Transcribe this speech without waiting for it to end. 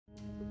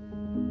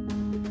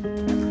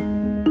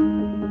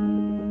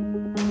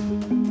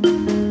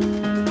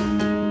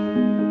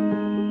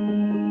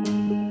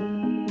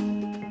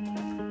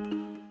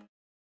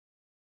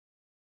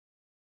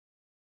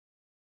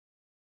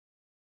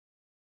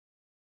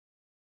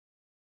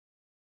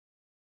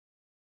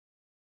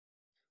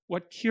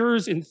what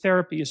cures in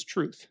therapy is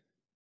truth.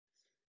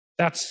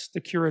 That's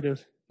the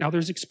curative. Now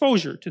there's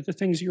exposure to the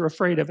things you're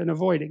afraid of and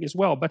avoiding as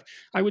well, but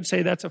I would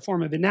say that's a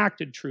form of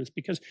enacted truth,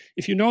 because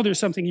if you know there's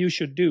something you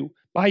should do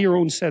by your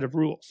own set of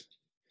rules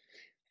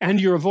and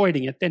you're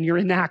avoiding it, then you're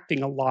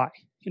enacting a lie.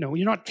 You know,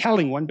 you're not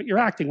telling one, but you're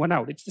acting one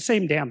out. It's the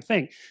same damn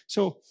thing.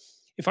 So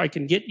if I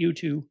can get you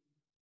to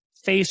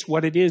face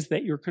what it is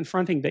that you're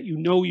confronting that you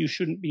know you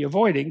shouldn't be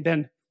avoiding,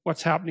 then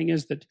what's happening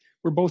is that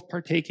we're both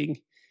partaking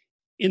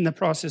in the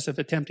process of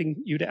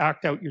attempting you to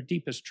act out your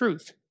deepest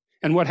truth.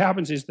 And what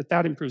happens is that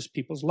that improves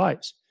people's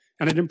lives,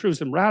 and it improves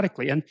them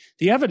radically. And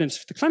the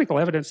evidence, the clinical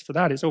evidence for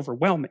that is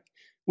overwhelming.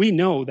 We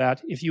know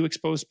that if you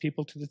expose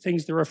people to the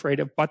things they're afraid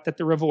of, but that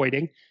they're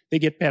avoiding, they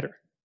get better.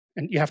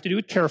 And you have to do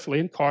it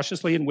carefully and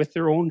cautiously and with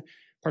their own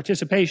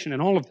participation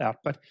and all of that.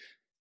 But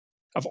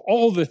of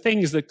all the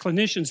things that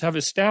clinicians have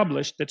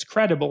established that's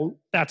credible,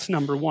 that's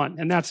number one.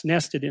 And that's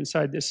nested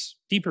inside this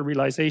deeper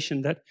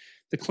realization that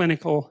the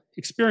clinical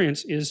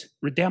experience is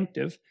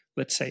redemptive,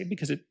 let's say,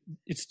 because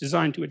it's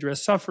designed to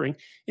address suffering,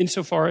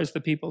 insofar as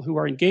the people who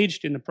are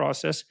engaged in the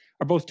process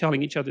are both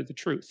telling each other the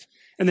truth.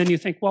 And then you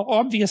think, well,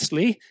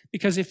 obviously,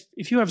 because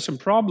if you have some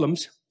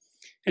problems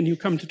and you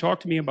come to talk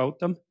to me about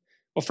them,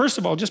 well, first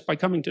of all, just by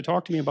coming to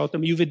talk to me about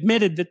them, you've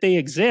admitted that they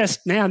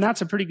exist. Man,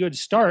 that's a pretty good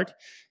start.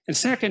 And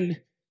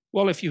second,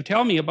 well, if you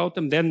tell me about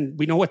them, then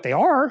we know what they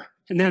are.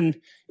 And then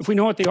if we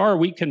know what they are,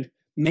 we can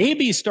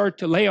maybe start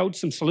to lay out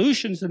some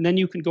solutions, and then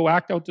you can go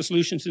act out the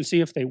solutions and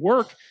see if they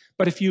work.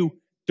 But if you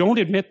don't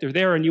admit they're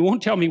there and you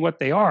won't tell me what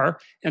they are,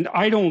 and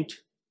I don't,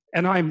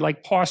 and I'm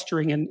like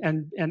posturing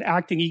and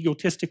acting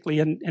egotistically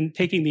and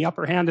taking the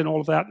upper hand and all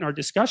of that in our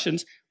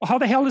discussions, well, how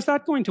the hell is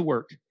that going to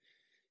work?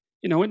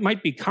 You know, it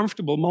might be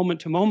comfortable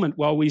moment to moment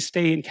while we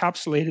stay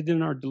encapsulated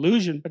in our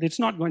delusion, but it's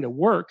not going to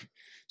work.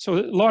 So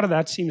a lot of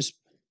that seems,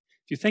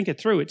 if you think it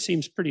through, it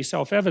seems pretty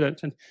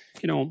self-evident. And,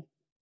 you know,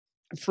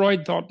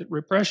 Freud thought that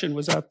repression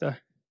was at the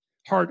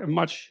heart of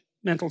much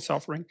mental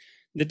suffering.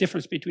 The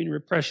difference between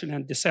repression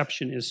and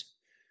deception is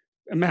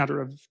a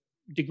matter of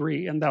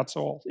degree, and that's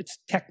all. It's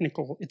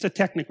technical. It's a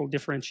technical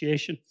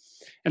differentiation.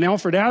 And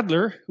Alfred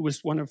Adler, who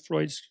was one of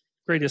Freud's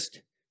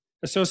greatest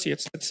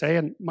associates, let's say,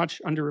 and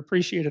much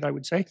underappreciated, I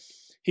would say,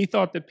 he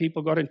thought that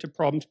people got into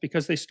problems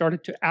because they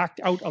started to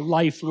act out a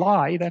life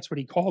lie. That's what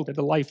he called it,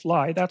 a life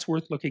lie. That's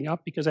worth looking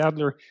up, because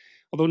Adler,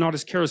 although not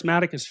as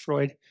charismatic as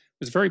Freud,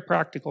 was very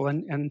practical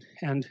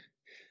and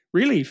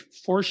really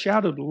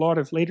foreshadowed a lot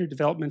of later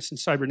developments in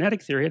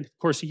cybernetic theory. And of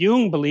course,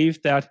 Jung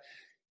believed that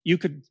you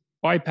could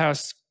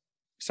bypass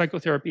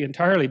psychotherapy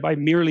entirely by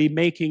merely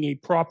making a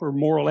proper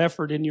moral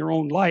effort in your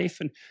own life.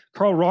 And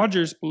Carl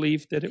Rogers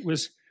believed that it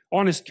was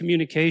honest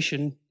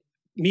communication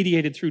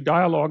mediated through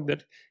dialogue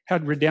that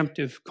had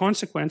redemptive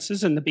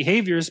consequences. And the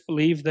behaviorists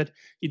believe that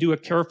you do a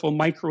careful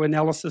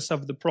microanalysis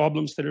of the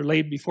problems that are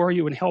laid before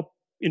you and help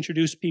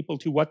introduce people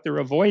to what they're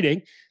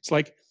avoiding. It's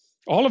like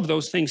all of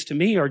those things to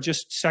me are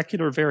just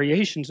secular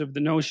variations of the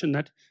notion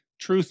that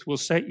truth will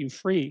set you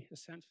free,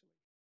 essentially.